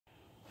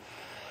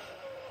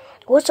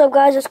What's up,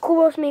 guys? It's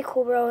COOLBRO, it's me,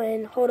 COOLBRO,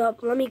 and hold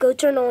up, let me go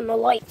turn on the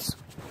lights.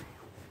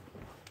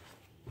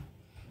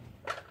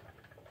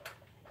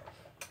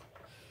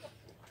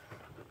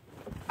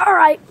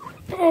 Alright,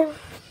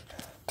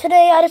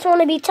 today I just want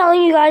to be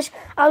telling you guys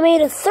I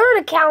made a third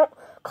account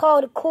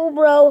called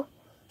COOLBRO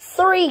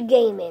 3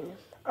 Gaming.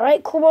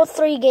 Alright, COOLBRO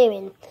 3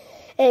 Gaming.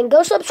 And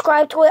go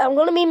subscribe to it. I'm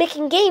going to be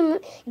making gaming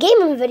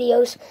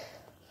videos.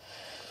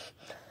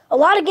 A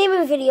lot of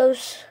gaming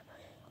videos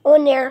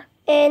on there.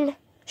 And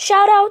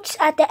shoutouts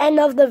at the end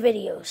of the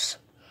videos.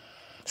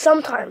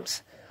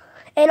 Sometimes.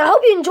 And I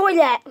hope you enjoy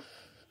that.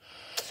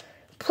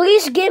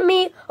 Please give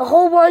me a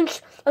whole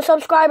bunch of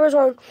subscribers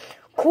on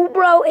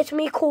COOLBRO, it's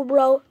me,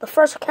 COOLBRO, the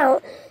first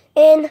account.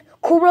 And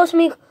COOLBRO's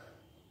me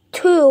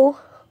 2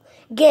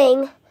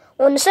 gang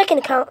on the second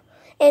account.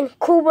 And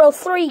COOLBRO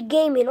 3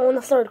 Gaming on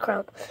the third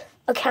account.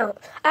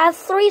 I have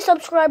 3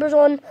 subscribers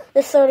on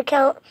the third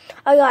account.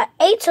 I got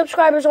 8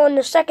 subscribers on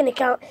the second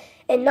account.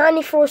 And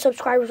 94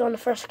 subscribers on the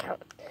first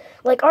account.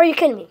 Like, are you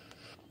kidding me?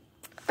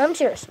 I'm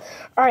serious.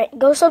 Alright,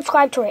 go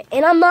subscribe to it.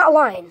 And I'm not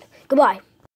lying. Goodbye.